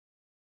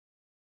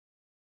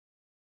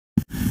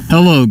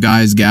Hello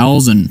guys,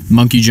 gals, and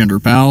monkey gender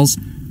pals.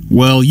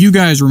 Well, you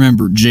guys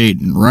remember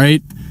Jadyn,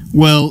 right?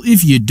 Well,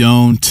 if you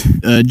don't,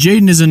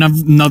 Jadyn is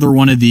another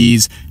one of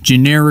these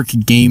generic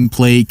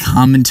gameplay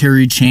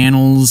commentary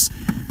channels,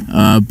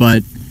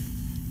 but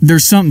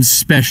there's something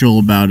special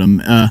about him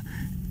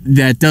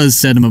that does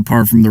set him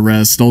apart from the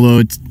rest,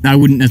 although I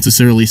wouldn't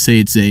necessarily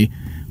say it's a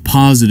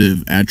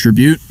positive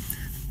attribute.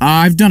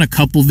 I've done a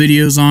couple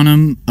videos on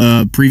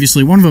him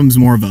previously. One of them is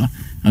more of a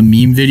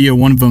meme video,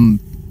 one of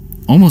them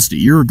almost a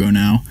year ago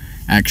now,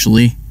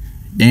 actually.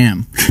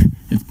 Damn.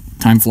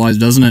 Time flies,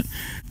 doesn't it?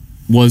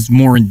 Was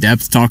more in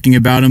depth talking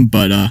about him,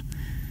 but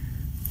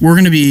we're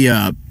going to be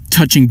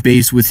touching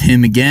base with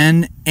him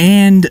again,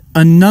 and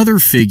another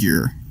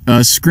figure,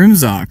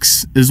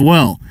 Scrimsox, as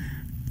well.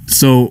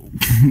 So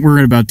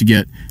we're about to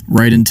get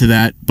right into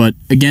that, but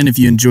again, if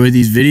you enjoy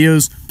these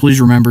videos, please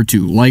remember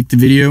to like the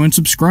video and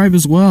subscribe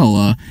as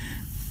well.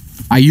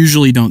 I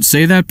usually don't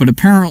say that, but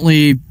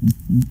apparently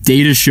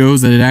data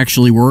shows that it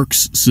actually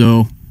works,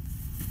 so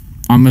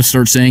I'm going to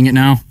start saying it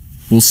now.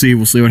 We'll see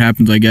what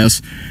happens, I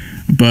guess,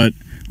 but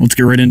let's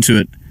get right into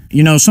it.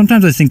 You know,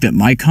 sometimes I think that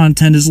my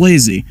content is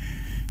lazy,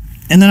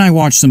 and then I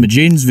watch some of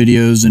Jadyn's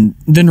videos and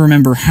then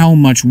remember how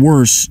much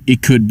worse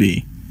it could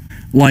be.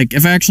 Like,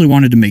 if I actually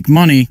wanted to make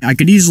money, I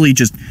could easily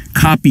just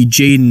copy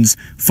Jadyn's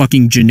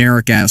fucking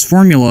generic-ass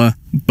formula,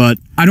 but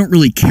I don't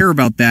really care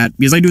about that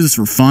because I do this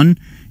for fun,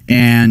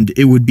 and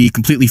it would be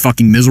completely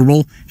fucking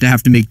miserable to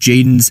have to make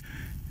Jadyn's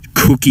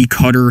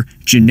cookie-cutter,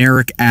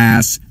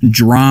 generic-ass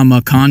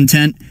drama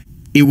content.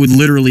 It would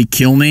literally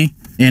kill me,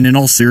 and in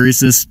all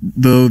seriousness,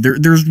 though,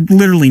 there's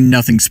literally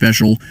nothing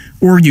special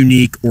or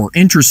unique or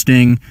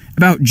interesting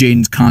about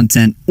Jadyn's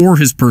content or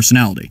his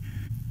personality.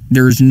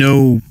 There's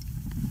no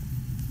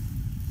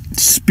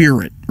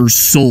spirit or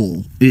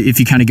soul, if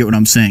you kind of get what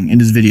I'm saying, in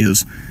his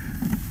videos.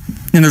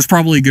 And there's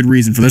probably a good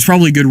reason for that. There's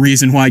probably a good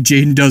reason why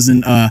Jadyn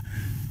doesn't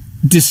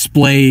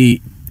display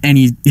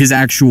his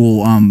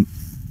actual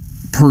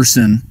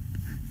person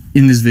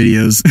in his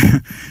videos.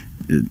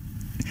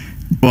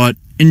 But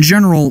in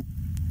general,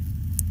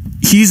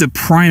 he's a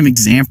prime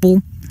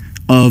example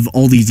of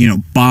all these, you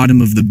know,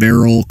 bottom of the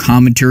barrel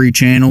commentary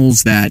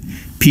channels that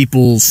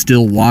people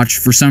still watch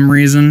for some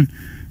reason.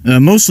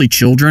 Mostly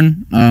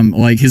children.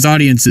 Like, his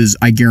audience is,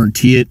 I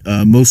guarantee it,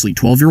 mostly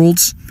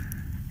 12-year-olds.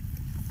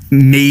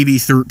 Maybe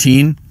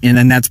 13, and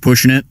then that's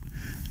pushing it,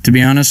 to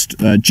be honest.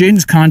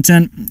 Jadyn's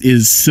content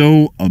is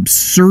so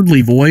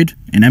absurdly void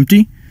and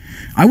empty.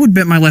 I would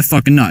bet my left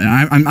fucking nut,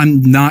 and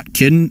I'm not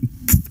kidding,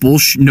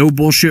 no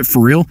bullshit,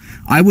 for real.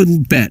 I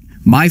would bet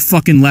my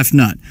fucking left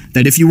nut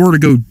that if you were to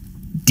go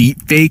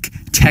deepfake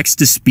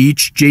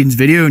text-to-speech Jadyn's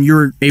video and you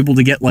were able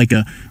to get like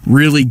a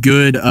really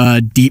good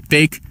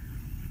deepfake,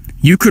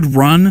 you could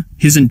run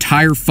his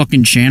entire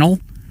fucking channel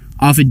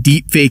off a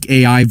deepfake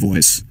AI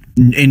voice,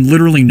 and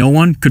literally no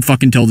one could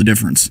fucking tell the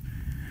difference.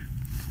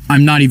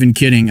 I'm not even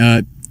kidding.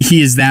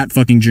 He is that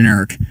fucking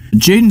generic.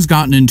 Jadyn's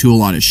gotten into a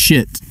lot of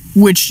shit,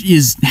 which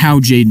is how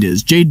Jadyn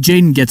is.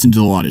 Jadyn gets into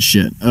a lot of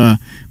shit,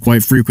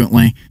 quite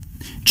frequently.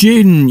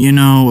 Jadyn, you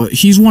know,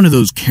 he's one of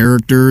those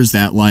characters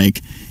that,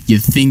 like, you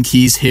think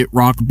he's hit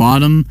rock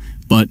bottom,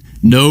 but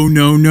no,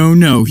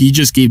 he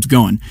just keeps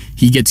going.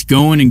 He gets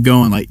going and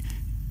going, like,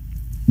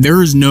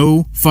 there is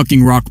no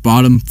fucking rock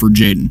bottom for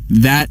Jadyn.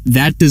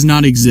 That does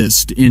not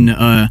exist in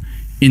the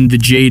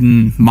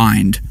Jadyn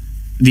mind.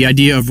 The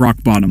idea of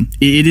rock bottom.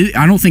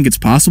 I don't think it's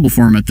possible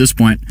for him at this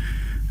point.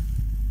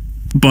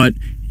 But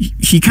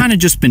he kind of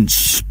just been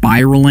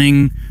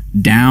spiraling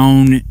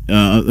down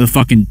a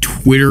fucking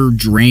Twitter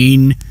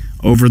drain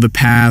over the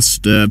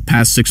past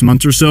 6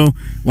 months or so.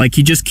 Like,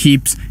 he just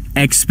keeps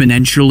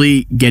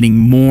exponentially getting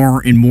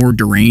more and more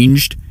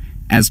deranged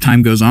as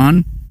time goes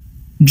on.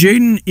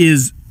 Jadyn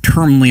is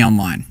terminally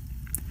online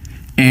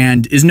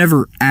and is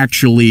never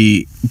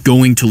actually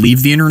going to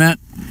leave the internet,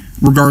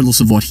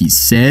 regardless of what he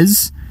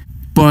says.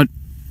 But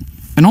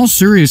in all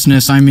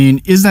seriousness, I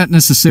mean, is that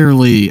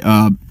necessarily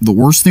the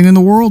worst thing in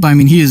the world? I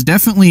mean, he is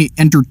definitely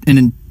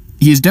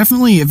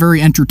a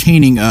very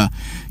entertaining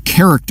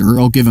character.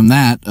 I'll give him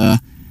that.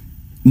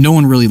 No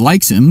one really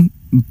likes him,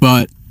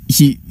 but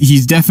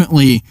he's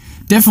definitely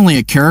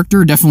a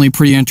character. Definitely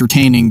pretty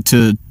entertaining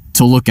to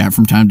look at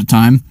from time to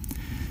time.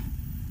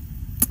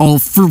 All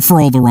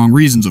for all the wrong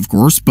reasons, of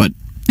course, but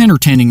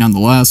entertaining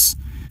nonetheless.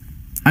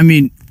 I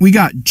mean, we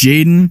got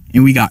Jadyn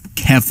and we got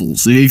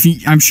Keffals.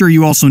 I'm sure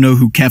you also know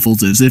who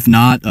Keffals is. If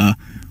not,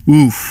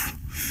 oof.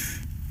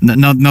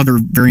 Another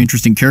very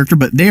interesting character,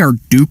 but they are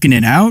duking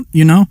it out,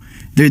 you know?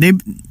 They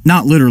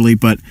not literally,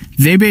 but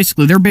they're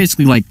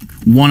basically like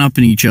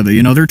one-upping each other,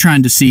 you know? They're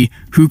trying to see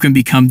who can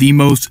become the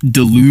most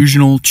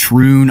delusional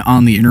troon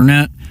on the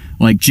internet,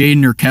 like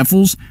Jadyn or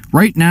Keffals.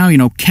 Right now, you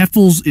know,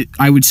 Keffals,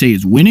 I would say,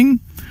 is winning,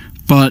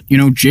 but, you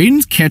know,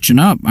 Jadyn's catching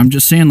up. I'm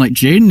just saying, like,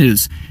 Jadyn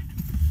is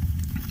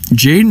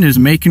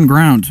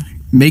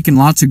making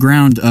lots of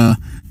ground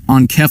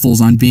on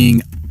Keffals on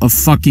being a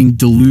fucking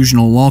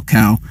delusional lol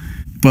cow.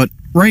 But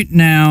right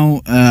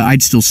now,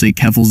 I'd still say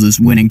Keffals is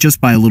winning, just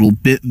by a little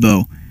bit,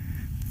 though.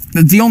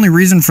 The only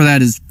reason for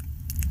that is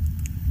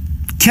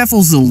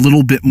Keffel's a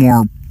little bit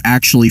more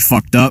actually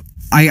fucked up.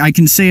 I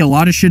can say a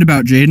lot of shit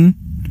about Jadyn,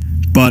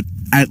 but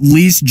at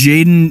least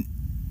Jadyn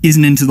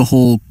isn't into the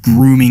whole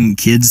grooming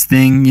kids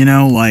thing, you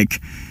know,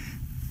 like,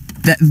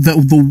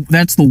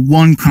 that's the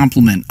one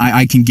compliment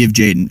I can give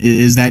Jadyn,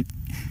 is that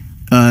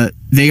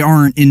they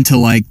aren't into,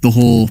 like, the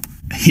whole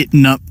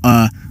hitting up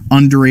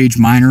underage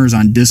minors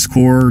on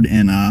Discord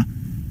and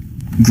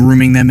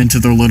grooming them into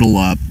their little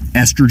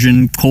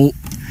estrogen cult.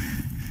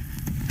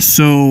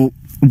 So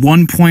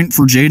 1 point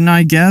for Jadyn,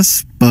 I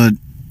guess, but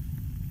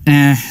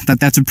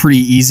that's a pretty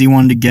easy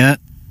one to get.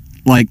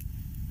 Like,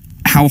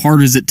 how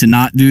hard is it to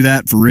not do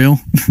that, for real?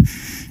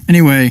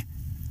 Anyway,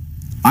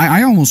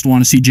 I almost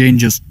want to see Jadyn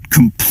just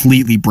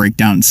completely break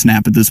down and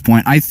snap at this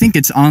point. I think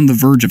it's on the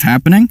verge of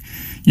happening,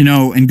 you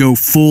know, and go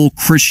full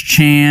Chris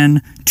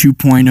Chan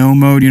 2.0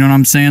 mode, you know what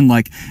I'm saying?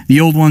 Like,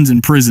 the old one's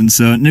in prison,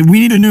 so we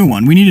need a new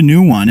one. We need a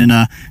new one, and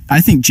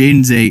I think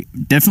Jadyn's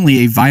definitely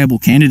a viable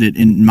candidate,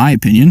 in my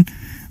opinion,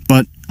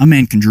 but a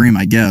man can dream,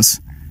 I guess.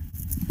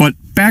 But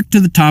back to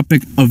the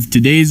topic of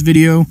today's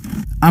video,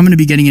 I'm going to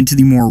be getting into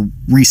the more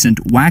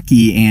recent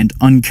wacky and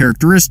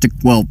uncharacteristic,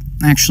 well,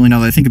 actually, now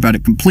that I think about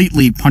it,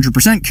 completely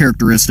 100%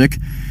 characteristic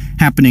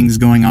happenings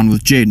going on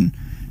with Jadyn.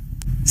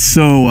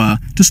 So,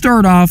 to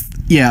start off,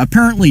 yeah,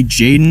 apparently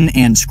Jadyn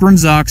and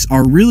Scrimsox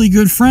are really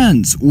good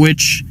friends,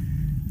 which,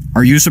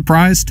 are you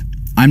surprised?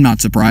 I'm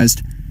not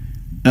surprised.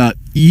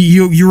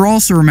 You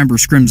also remember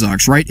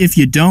Scrimsox, right? If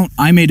you don't,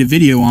 I made a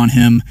video on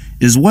him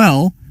as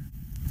well,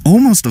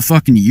 almost a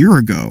fucking year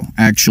ago,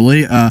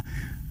 actually.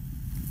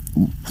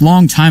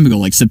 Long time ago,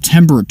 like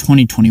September of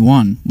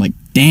 2021. Like,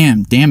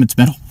 damn, it's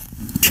been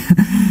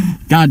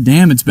God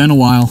damn, it's been a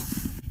while.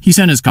 He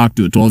sent his cock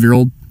to a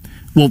 12-year-old.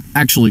 Well,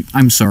 actually,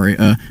 I'm sorry,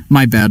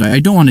 my bad. I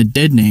don't want to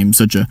dead name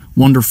such a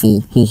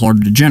wonderful,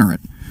 wholehearted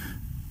degenerate.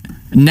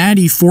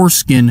 Natty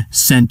Foreskin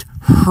sent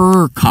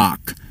her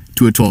cock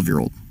to a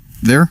 12-year-old.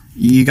 There?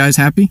 You guys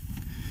happy?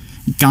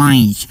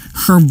 Guys,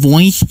 her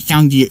voice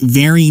sounded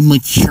very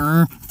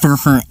mature for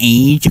her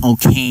age,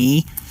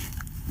 okay?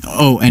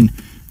 Oh, and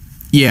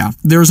yeah,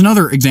 there's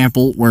another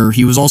example where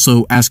he was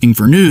also asking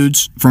for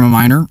nudes from a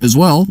minor as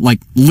well, like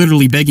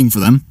literally begging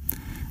for them.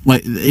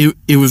 Like,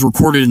 it was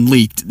recorded and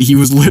leaked. He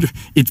was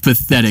it's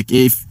pathetic.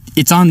 If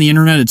it's on the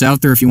internet, it's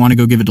out there if you want to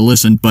go give it a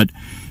listen, but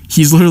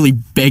he's literally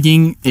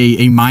begging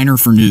a minor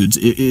for nudes.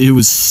 It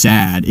was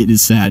sad. It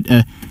is sad.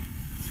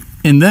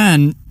 And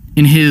then,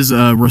 in his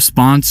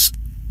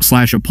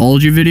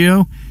response/apology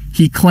video,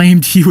 he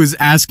claimed he was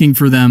asking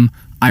for them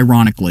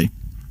ironically.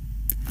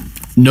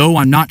 No,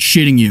 I'm not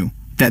shitting you.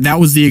 That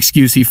was the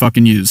excuse he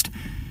fucking used.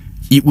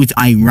 It was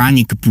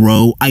ironic,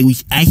 bro. I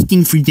was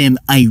asking for them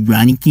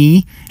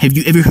ironically. Have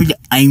you ever heard of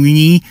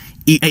irony?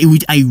 It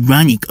was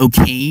ironic,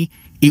 okay?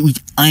 It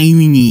was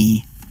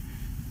irony.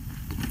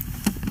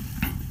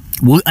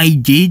 What I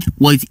did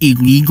was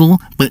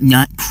illegal, but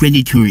not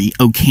predatory,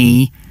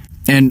 okay?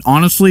 And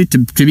honestly, to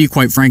be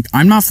quite frank,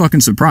 I'm not fucking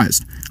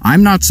surprised.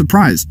 I'm not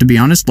surprised, to be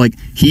honest. Like,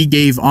 he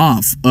gave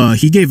off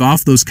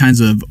those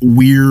kinds of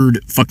weird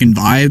fucking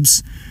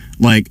vibes.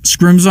 Like,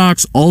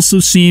 Scrimsox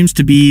also seems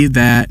to be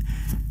that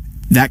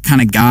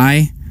kind of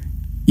guy,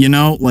 you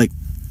know? Like,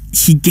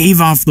 he gave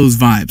off those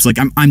vibes. Like,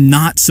 I'm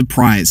not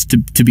surprised,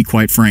 to be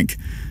quite frank.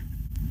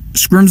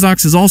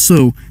 Scrimsox is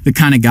also the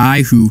kind of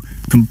guy who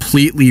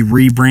completely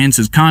rebrands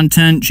his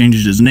content,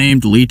 changes his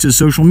name, deletes his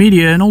social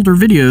media and older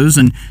videos,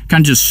 and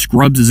kind of just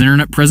scrubs his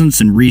internet presence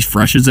and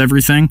refreshes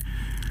everything,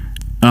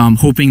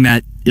 hoping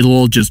that it'll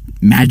all just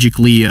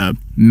magically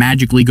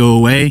go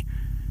away.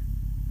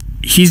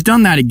 He's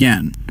done that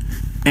again.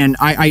 And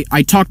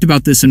I talked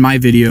about this in my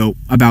video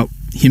about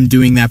him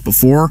doing that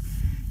before,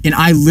 and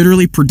I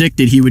literally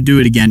predicted he would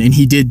do it again, and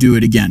he did do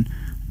it again.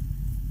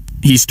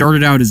 He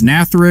started out as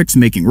Nathrix,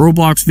 making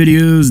Roblox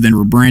videos, then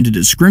rebranded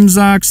as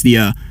Scrimsox,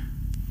 the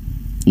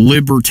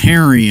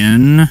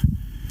libertarian,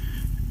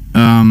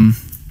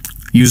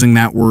 using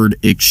that word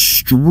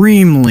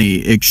extremely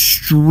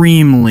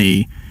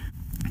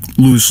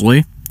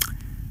loosely.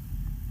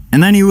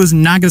 And then he was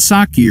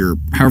Nagasaki, or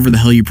however the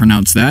hell you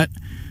pronounce that.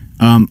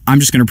 I'm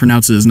just going to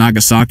pronounce it as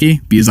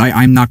Nagasaki, because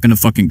I'm not going to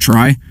fucking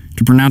try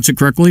to pronounce it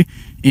correctly,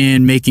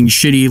 and making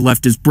shitty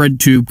leftist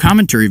breadtube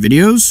commentary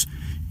videos.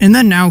 And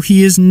then now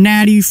he is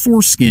Natty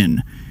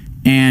Foreskin,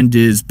 and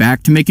is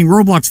back to making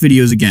Roblox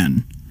videos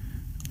again.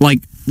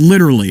 Like,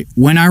 literally,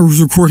 when I was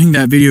recording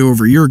that video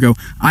over a year ago,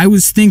 I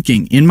was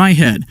thinking in my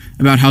head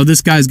about how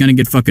this guy's gonna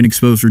get fucking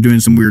exposed for doing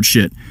some weird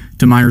shit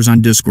to minors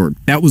on Discord.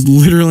 That was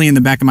literally in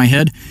the back of my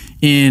head,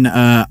 and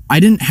I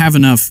didn't have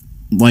enough,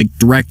 like,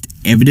 direct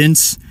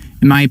evidence,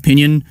 in my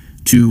opinion,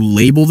 to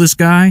label this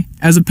guy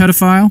as a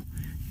pedophile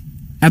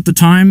at the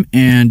time,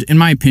 and in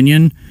my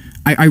opinion,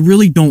 I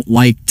really don't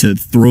like to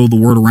throw the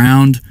word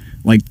around,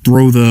 like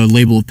throw the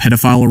label of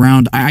pedophile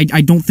around.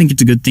 I don't think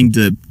it's a good thing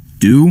to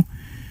do.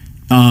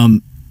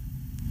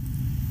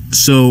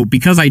 So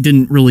because I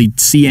didn't really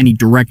see any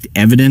direct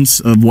evidence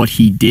of what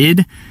he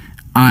did,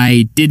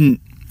 I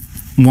didn't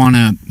want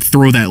to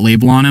throw that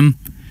label on him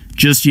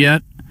just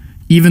yet,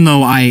 even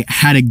though I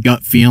had a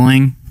gut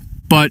feeling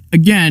But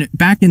again,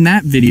 back in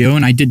that video,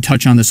 and I did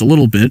touch on this a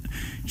little bit,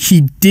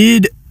 he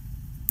did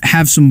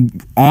have some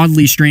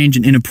oddly strange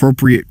and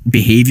inappropriate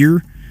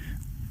behavior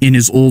in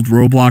his old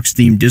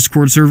Roblox-themed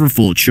Discord server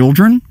full of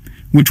children,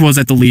 which was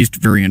at the least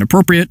very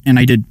inappropriate, and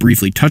I did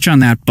briefly touch on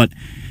that, but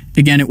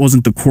again, it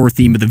wasn't the core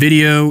theme of the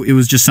video. It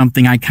was just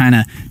something I kind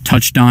of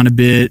touched on a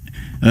bit.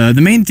 The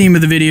main theme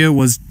of the video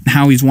was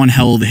how he's one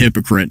hell of a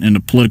hypocrite and a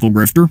political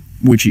grifter,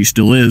 which he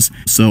still is,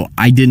 so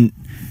I didn't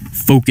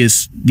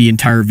focus the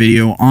entire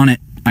video on it.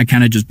 I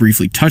kind of just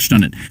briefly touched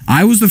on it.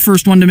 I was the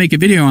first one to make a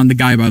video on the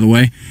guy, by the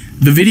way.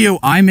 The video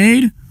I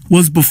made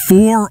was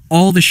before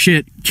all the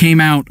shit came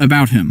out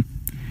about him.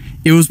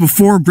 It was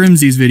before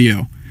Grimsy's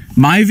video.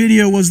 My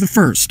video was the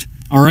first,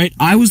 all right?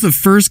 I was the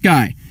first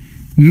guy,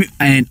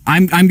 and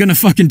I'm gonna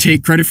fucking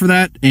take credit for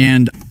that,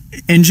 and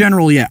in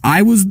general, yeah,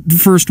 I was the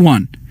first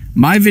one.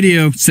 My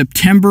video,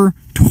 September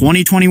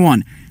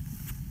 2021,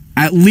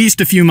 at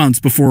least a few months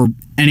before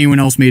anyone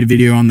else made a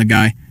video on the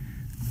guy.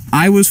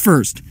 I was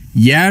first.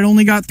 Yeah, it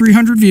only got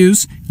 300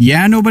 views.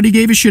 Yeah, nobody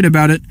gave a shit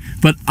about it,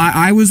 but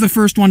I was the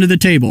first one to the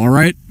table, all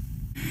right?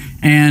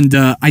 And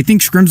I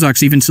think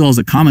Scrimsox even still has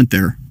a comment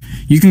there.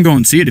 You can go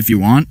and see it if you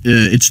want.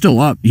 It's still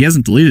up. He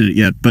hasn't deleted it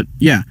yet, but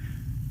yeah.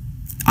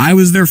 I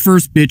was there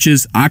first,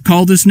 bitches. I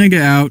called this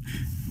nigga out.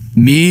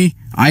 Me,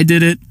 I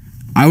did it.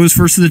 I was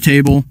first to the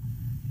table.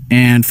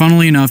 And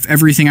funnily enough,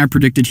 everything I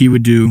predicted he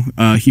would do,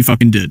 he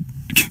fucking did.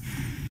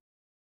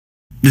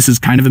 This is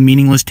kind of a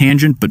meaningless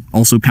tangent, but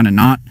also kind of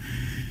not.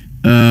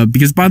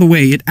 Because, by the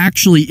way, it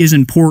actually is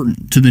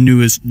important to the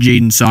newest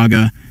Jadyn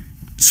saga,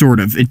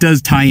 sort of. It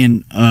does tie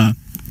in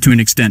to an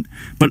extent.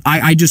 But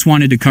I just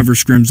wanted to cover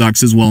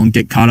Scrimsox as well and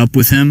get caught up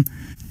with him,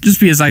 just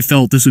because I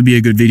felt this would be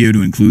a good video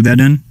to include that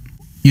in.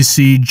 You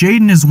see,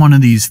 Jadyn is one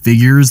of these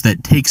figures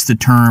that takes the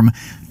term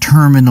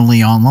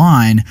terminally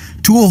online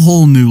to a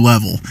whole new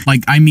level.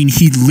 Like, I mean,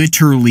 he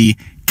literally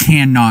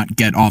cannot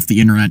get off the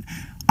internet.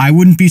 I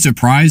wouldn't be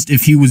surprised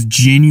if he was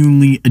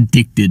genuinely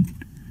addicted,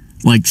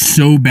 like,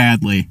 so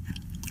badly.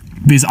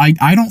 Because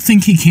I don't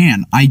think he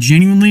can. I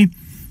genuinely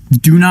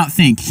do not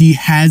think he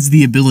has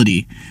the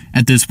ability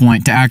at this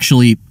point to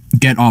actually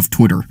get off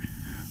Twitter.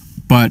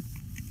 But,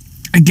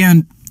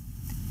 again,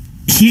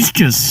 he's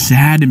just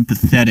sad and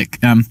pathetic.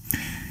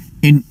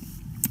 In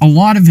a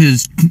lot of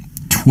his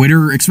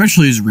Twitter,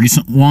 especially his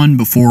recent one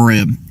before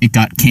it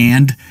got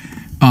canned,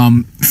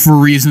 for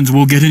reasons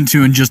we'll get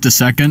into in just a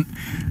second,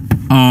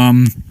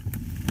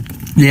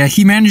 yeah,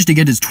 he managed to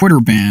get his Twitter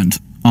banned,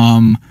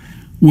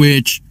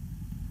 which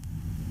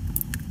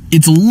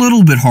it's a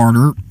little bit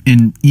harder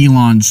in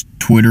Elon's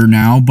Twitter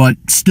now, but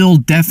still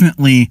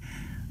definitely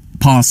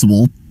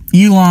possible.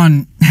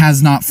 Elon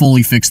has not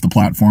fully fixed the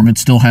platform.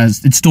 It's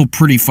still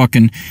pretty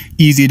fucking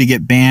easy to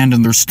get banned,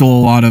 and there's still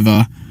a lot of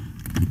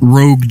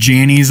rogue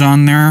Jannies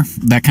on there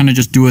that kind of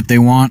just do what they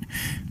want.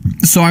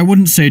 So I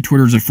wouldn't say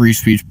Twitter's a free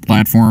speech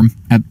platform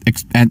at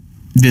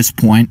this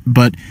point,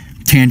 but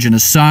tangent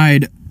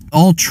aside,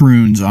 all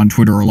troons on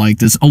Twitter are like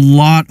this. A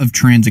lot of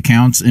trans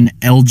accounts in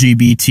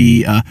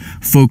LGBT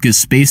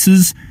focused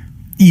spaces,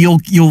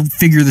 you'll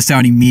figure this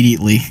out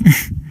immediately.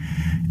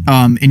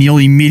 And you'll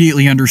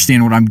immediately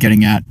understand what I'm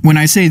getting at. When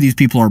I say these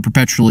people are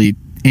perpetually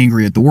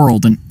angry at the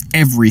world and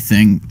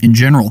everything in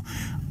general,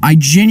 I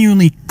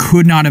genuinely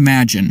could not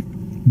imagine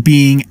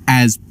being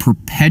as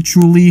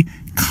perpetually,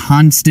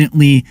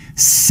 constantly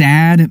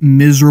sad,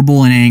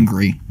 miserable, and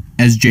angry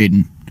as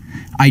Jadyn.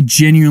 I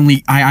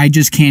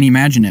just can't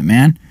imagine it,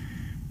 man.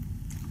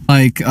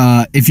 Like,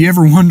 if you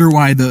ever wonder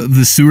why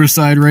the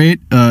suicide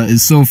rate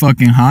is so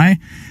fucking high,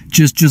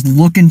 just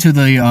look into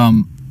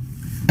the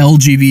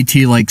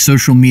LGBT, like,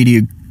 social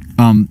media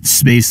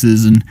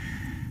spaces and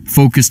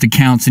focused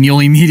accounts, and you'll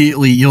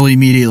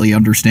immediately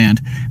understand.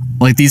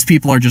 Like, these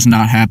people are just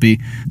not happy.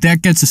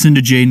 That gets us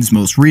into Jadyn's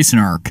most recent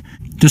arc.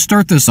 To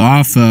start this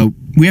off,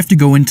 we have to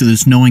go into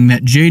this knowing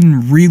that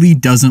Jadyn really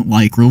doesn't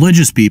like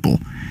religious people.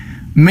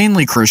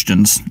 Mainly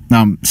Christians,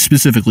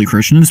 specifically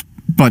Christians,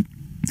 but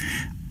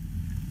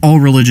all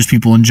religious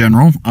people in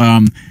general.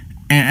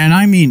 And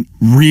I mean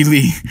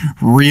really,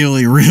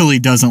 really, really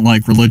doesn't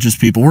like religious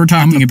people. We're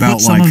talking about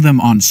put some of them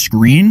on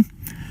screen,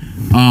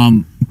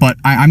 but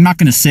I'm not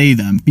going to say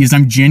them because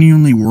I'm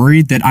genuinely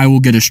worried that I will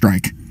get a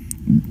strike.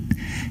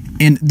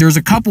 And there's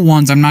a couple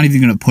ones I'm not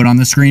even going to put on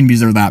the screen because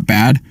they're that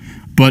bad.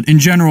 But in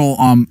general,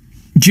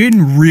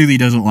 Jadyn really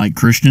doesn't like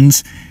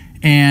Christians.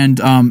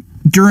 And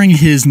during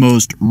his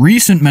most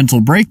recent mental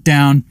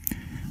breakdown,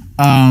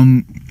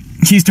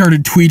 he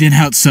started tweeting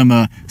out some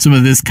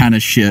of this kind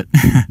of shit.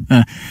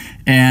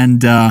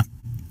 And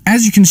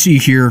as you can see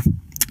here,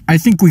 I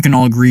think we can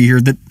all agree here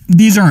that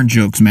these aren't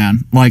jokes,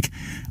 man. Like,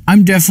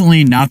 I'm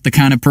definitely not the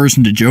kind of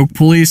person to joke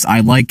police.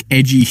 I like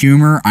edgy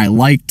humor. I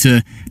like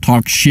to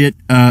talk shit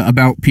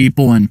about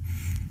people and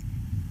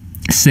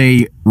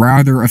say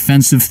rather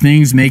offensive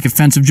things, make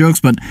offensive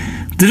jokes. But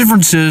the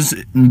difference is,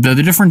 the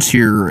difference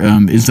here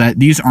is that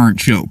these aren't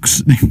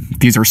jokes.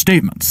 These are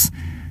statements.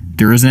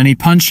 There isn't any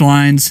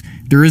punchlines.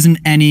 There isn't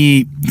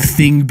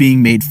anything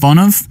being made fun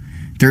of.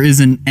 There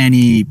isn't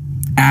any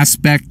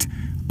aspect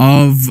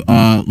of,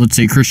 let's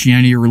say,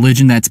 Christianity or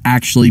religion that's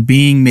actually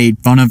being made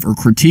fun of or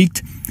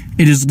critiqued.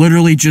 It is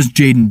literally just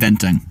Jadyn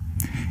venting.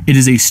 It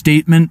is a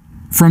statement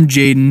from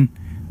Jadyn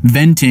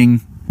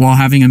venting while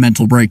having a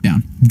mental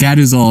breakdown. That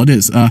is all it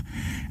is.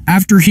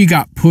 After he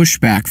got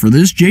pushback for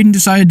this, Jadyn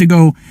decided to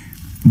go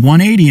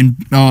 180 and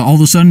all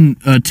of a sudden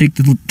take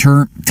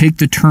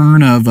the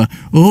turn of,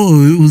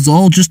 oh, it was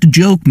all just a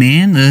joke,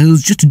 man. It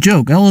was just a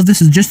joke. All of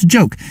this is just a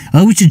joke.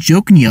 I was just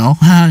joking, y'all.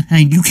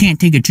 You can't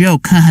take a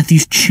joke.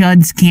 These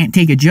chuds can't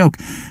take a joke.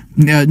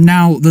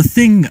 Now, the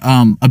thing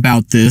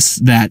about this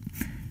that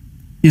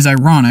is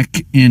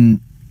ironic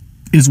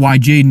is why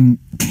Jadyn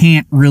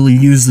can't really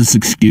use this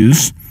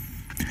excuse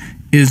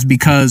is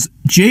because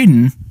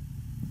Jadyn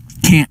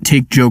can't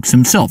take jokes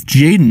himself.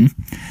 Jadyn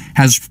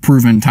has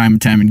proven time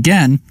and time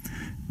again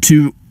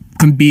to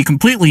be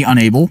completely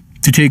unable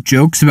to take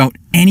jokes about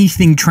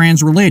anything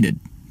trans-related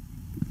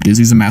because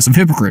he's a massive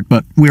hypocrite,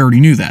 but we already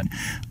knew that.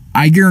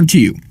 I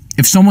guarantee you,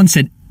 if someone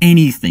said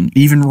anything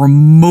even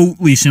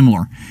remotely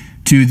similar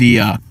to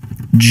the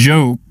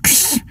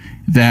jokes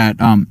that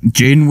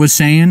Jadyn was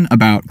saying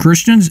about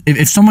Christians,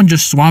 if someone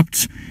just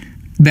swapped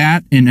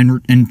that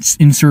and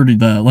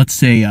inserted, let's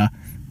say,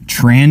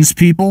 trans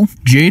people,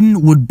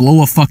 Jadyn would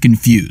blow a fucking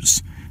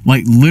fuse.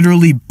 Like,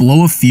 literally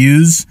blow a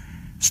fuse,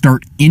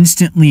 start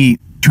instantly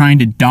trying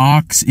to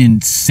dox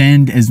and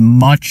send as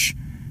much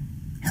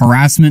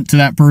harassment to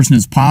that person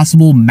as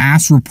possible,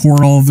 mass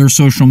report all of their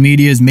social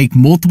medias, make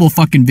multiple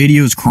fucking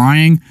videos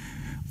crying.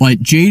 Like,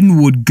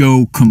 Jadyn would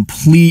go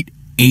complete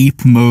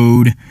ape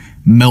mode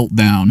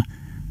meltdown.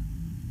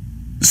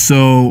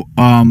 So,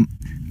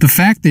 the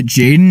fact that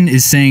Jadyn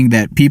is saying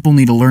that people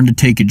need to learn to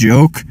take a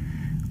joke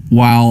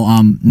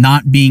while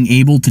not being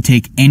able to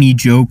take any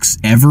jokes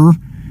ever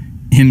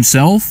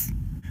himself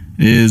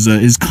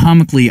is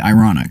comically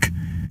ironic.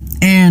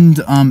 And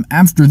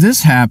after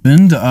this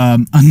happened,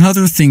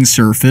 another thing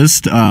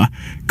surfaced,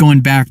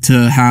 going back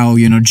to how,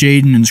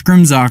 Jadyn and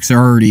Scrimsox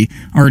are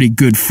already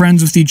good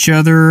friends with each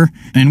other,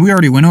 and we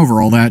already went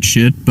over all that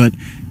shit, but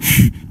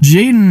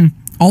Jadyn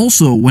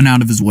also went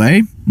out of his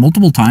way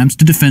multiple times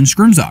to defend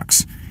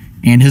Scrimsox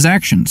and his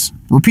actions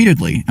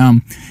repeatedly.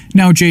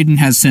 Now Jadyn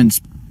has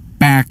since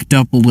backed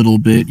up a little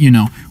bit,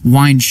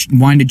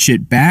 winded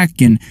shit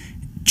back and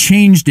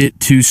changed it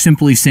to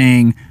simply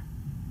saying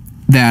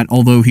that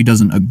although he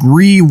doesn't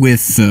agree with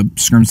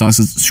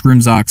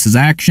Scrimsox's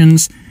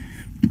actions,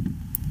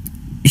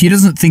 he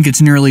doesn't think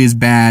it's nearly as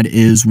bad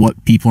as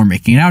what people are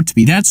making it out to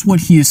be. That's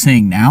what he is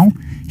saying now.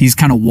 He's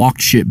kind of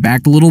walked shit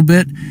back a little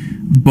bit,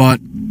 but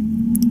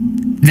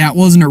that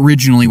wasn't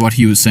originally what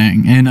he was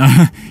saying, and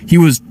he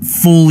was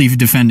fully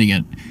defending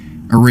it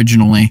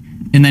originally,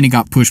 and then he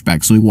got pushed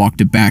back, so he walked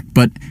it back.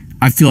 But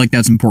I feel like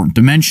that's important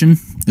to mention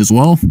as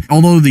well.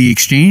 Although the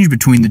exchange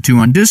between the two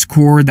on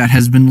Discord that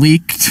has been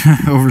leaked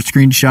over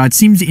screenshots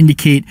seems to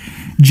indicate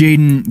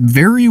Jadyn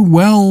very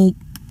well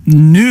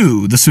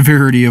knew the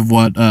severity of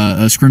what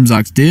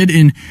Scrimsox did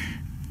and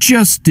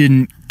just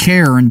didn't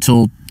care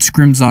until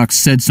Scrimsox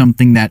said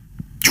something that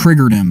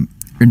triggered him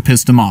and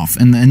pissed him off,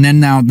 and then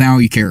now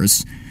he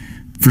cares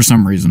for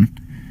some reason.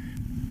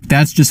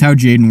 That's just how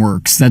Jadyn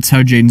works. That's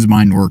how Jadyn's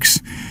mind works.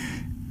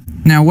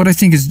 Now, what I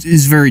think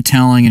is very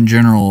telling in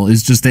general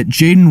is just that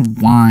Jadyn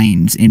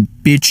whines and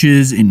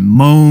bitches and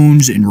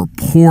moans and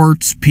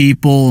reports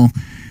people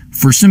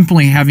for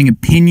simply having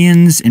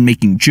opinions and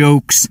making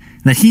jokes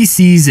that he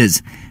sees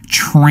as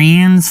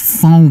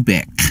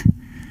transphobic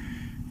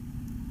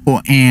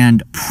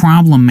and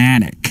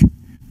problematic.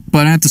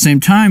 But at the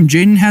same time,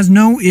 Jadyn has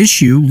no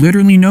issue,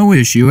 literally no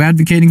issue,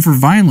 advocating for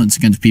violence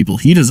against people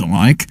he doesn't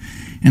like,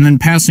 and then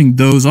passing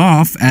those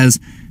off as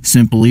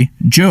simply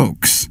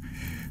jokes.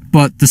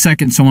 But the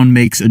second someone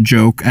makes a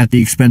joke at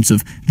the expense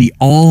of the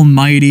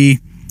almighty,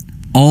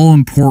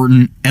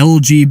 all-important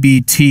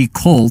LGBT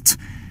cult,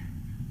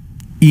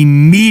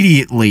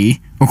 immediately,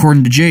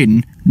 according to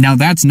Jadyn, now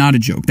that's not a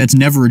joke. That's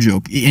never a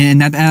joke.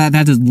 And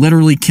that is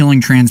literally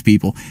killing trans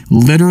people.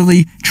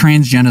 Literally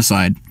trans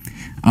genocide.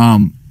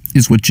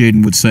 Is what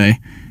Jadyn would say.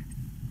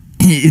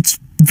 It's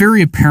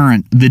very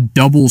apparent the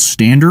double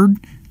standard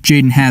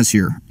Jadyn has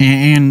here.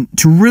 And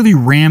to really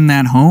ram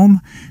that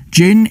home,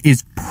 Jadyn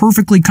is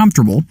perfectly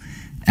comfortable,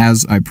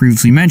 as I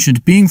previously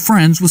mentioned, being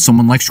friends with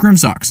someone like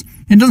Scrimsox,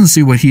 and doesn't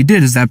see what he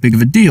did as that big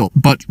of a deal.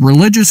 But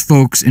religious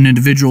folks and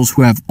individuals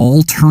who have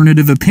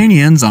alternative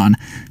opinions on,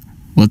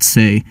 let's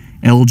say,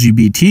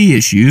 LGBT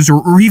issues,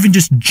 or even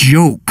just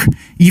joke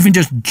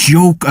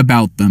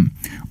about them,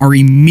 are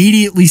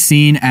immediately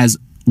seen as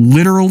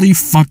literally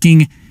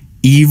fucking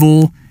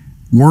evil,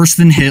 worse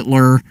than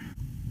Hitler,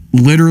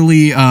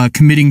 literally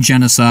committing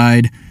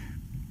genocide,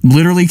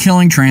 literally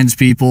killing trans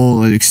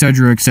people,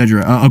 etc.,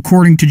 etc.,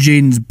 according to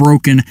Jadyn's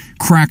broken,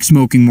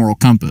 crack-smoking moral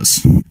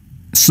compass.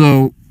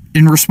 So,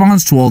 in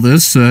response to all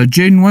this,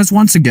 Jadyn was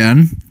once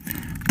again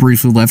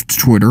briefly left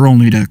Twitter,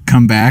 only to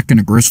come back and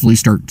aggressively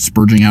start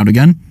spurging out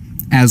again.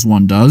 as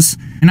one does.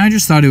 And I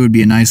just thought it would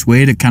be a nice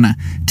way to kind of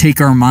take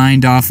our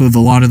mind off of a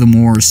lot of the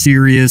more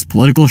serious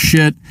political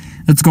shit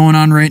that's going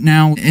on right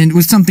now, and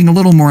with something a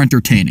little more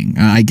entertaining,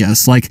 I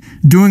guess, like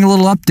doing a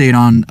little update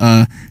on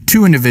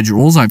two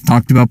individuals I've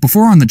talked about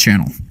before on the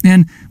channel,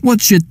 and what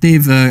shit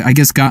they've, I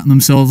guess, gotten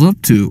themselves up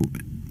to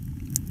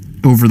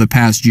over the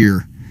past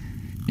year,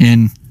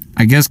 and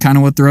I guess kind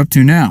of what they're up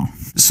to now.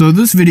 So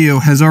this video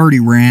has already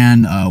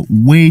ran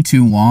way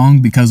too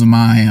long because of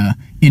my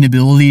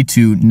inability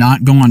to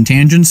not go on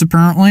tangents,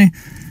 apparently.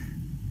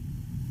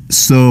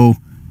 So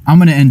I'm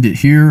going to end it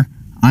here.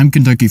 I'm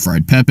Kentucky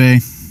Fried Pepe,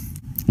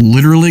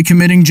 literally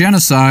committing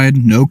genocide,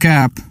 no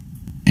cap,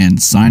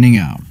 and signing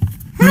out.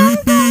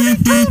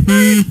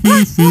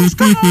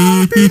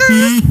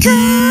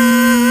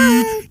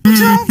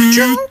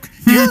 Joke,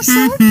 you're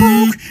so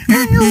broke,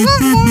 and you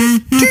look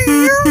like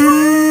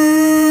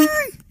DRI.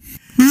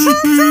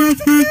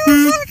 Sometimes it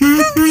feels like it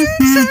comes in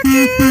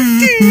second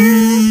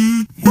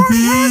gear. What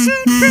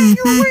hasn't been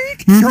your week,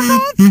 your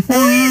month,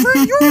 or even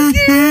your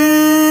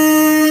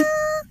year?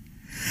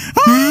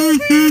 I'll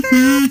be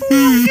there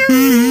for you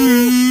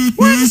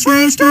when the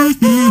rain starts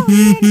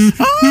pouring.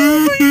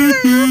 I'll be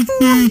there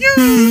for you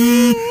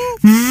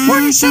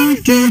when you send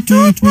your kid to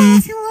a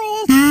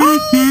 12-year-old. I'll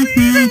be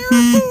there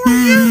for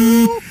you.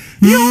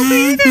 You'll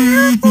be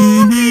there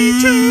for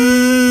me too.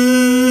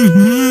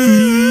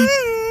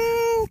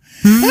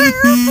 There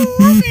for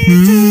me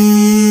too.